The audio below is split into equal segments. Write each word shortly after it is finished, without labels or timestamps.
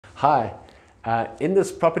Hi. In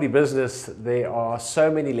this property business, there are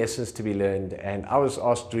so many lessons to be learned, and I was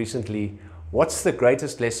asked recently, what's the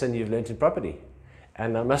greatest lesson you've learned in property?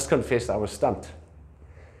 And I must confess I was stumped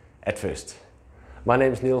at first. My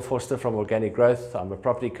name is Neil Forster from Organic Growth. I'm a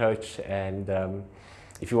property coach, and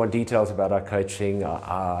if you want details about our coaching,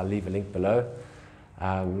 I'll leave a link below.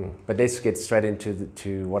 But let's get straight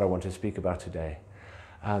into what I want to speak about today.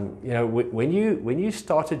 When you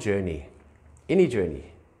start a journey, any journey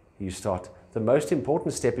you start, the most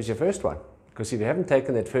important step is your first one, because if you haven't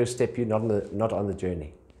taken that first step, you're not on the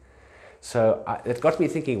journey. So it got me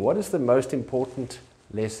thinking, what is the most important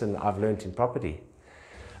lesson I've learned in property?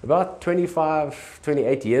 About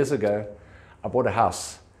 28 years ago, I bought a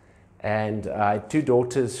house, and I had two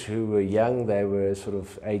daughters who were young. They were sort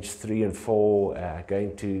of age 3 and 4,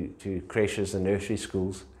 going to creches and nursery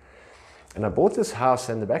schools. And I bought this house,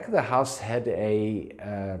 and the back of the house had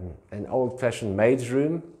an old-fashioned maid's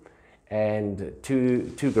room and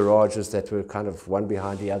two garages that were kind of one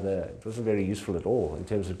behind the other. It wasn't very useful at all in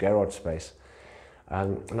terms of garage space.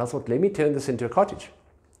 And I thought, let me turn this into a cottage.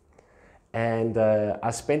 And I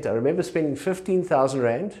remember spending 15,000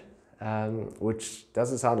 Rand, which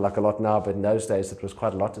doesn't sound like a lot now, but in those days it was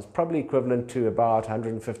quite a lot. It's probably equivalent to about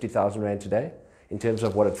 150,000 Rand today in terms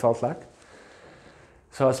of what it felt like.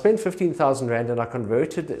 So I spent 15,000 Rand, and I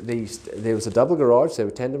converted these. There was a double garage, there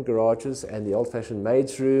were tandem garages, and the old-fashioned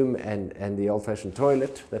maid's room and the old-fashioned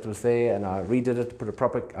toilet that was there, and I redid it,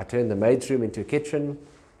 I turned the maid's room into a kitchen,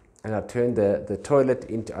 and I turned the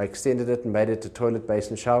toilet I extended it and made it a toilet,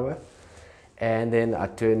 basin, shower. And then I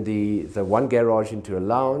turned the one garage into a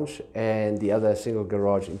lounge and the other single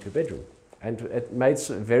garage into a bedroom. And it made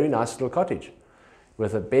a very nice little cottage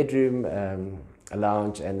with a bedroom, a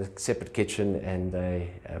lounge, and a separate kitchen and a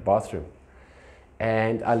bathroom.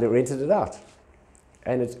 And I rented it out.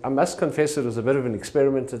 And I must confess it was a bit of an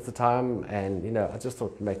experiment at the time, and I just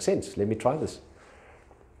thought it makes sense, let me try this.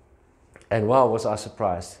 And wow, was I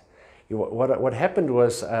surprised. What happened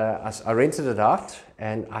was I rented it out,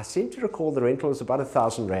 and I seem to recall the rental was about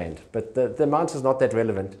 1,000 Rand, but the amount is not that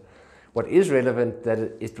relevant. What is relevant, that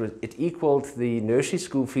it equaled the nursery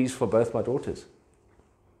school fees for both my daughters.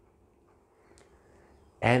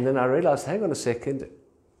 And then I realized, hang on a second,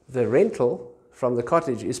 the rental from the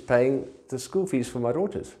cottage is paying the school fees for my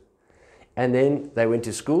daughters. And then they went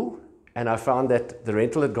to school, and I found that the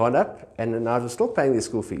rental had gone up, and then I was still paying their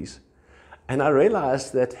school fees. And I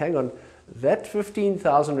realized that, hang on, that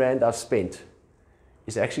 15,000 Rand I've spent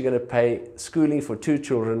is actually going to pay schooling for 2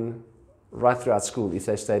 children right throughout school if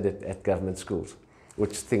they stayed at government schools,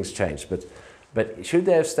 which things changed. But should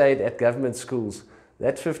they have stayed at government schools,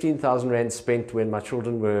 that 15,000 Rand spent when my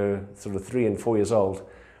children were sort of 3 and 4 years old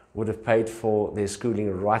would have paid for their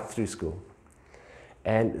schooling right through school.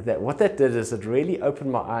 And what that did is it really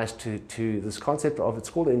opened my eyes to this concept of, it's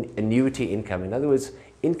called an annuity income. In other words,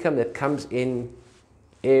 income that comes in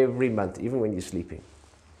every month, even when you're sleeping.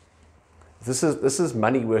 This is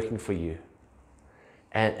money working for you.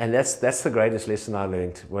 And that's the greatest lesson I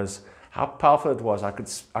learned, was how powerful it was. I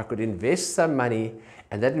could invest some money,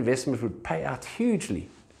 and that investment would pay out hugely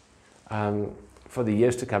for the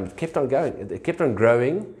years to come. It kept on going, it kept on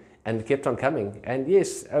growing, and it kept on coming. And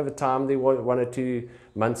yes, over time there were 1 or 2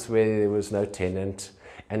 months where there was no tenant,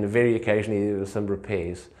 and very occasionally there were some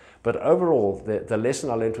repairs. But overall, the lesson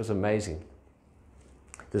I learned was amazing.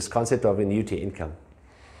 This concept of annuity income.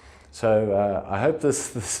 So I hope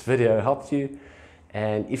this video helped you.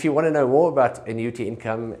 And if you want to know more about annuity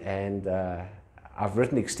income, and I've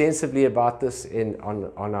written extensively about this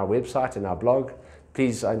on our website and our blog,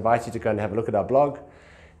 please, I invite you to go and have a look at our blog.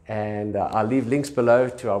 And I'll leave links below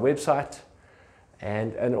to our website.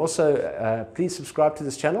 And also, please subscribe to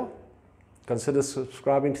this channel. Consider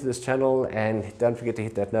subscribing to this channel, and don't forget to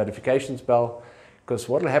hit that notifications bell, because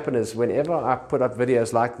what will happen is whenever I put up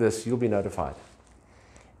videos like this, you'll be notified.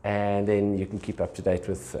 And then you can keep up to date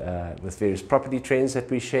with various property trends that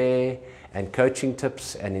we share, and coaching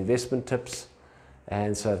tips and investment tips.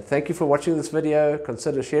 And so thank you for watching this video.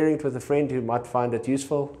 Consider sharing it with a friend who might find it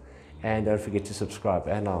useful. And don't forget to subscribe,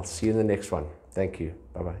 and I'll see you in the next one. Thank you.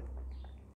 Bye-bye.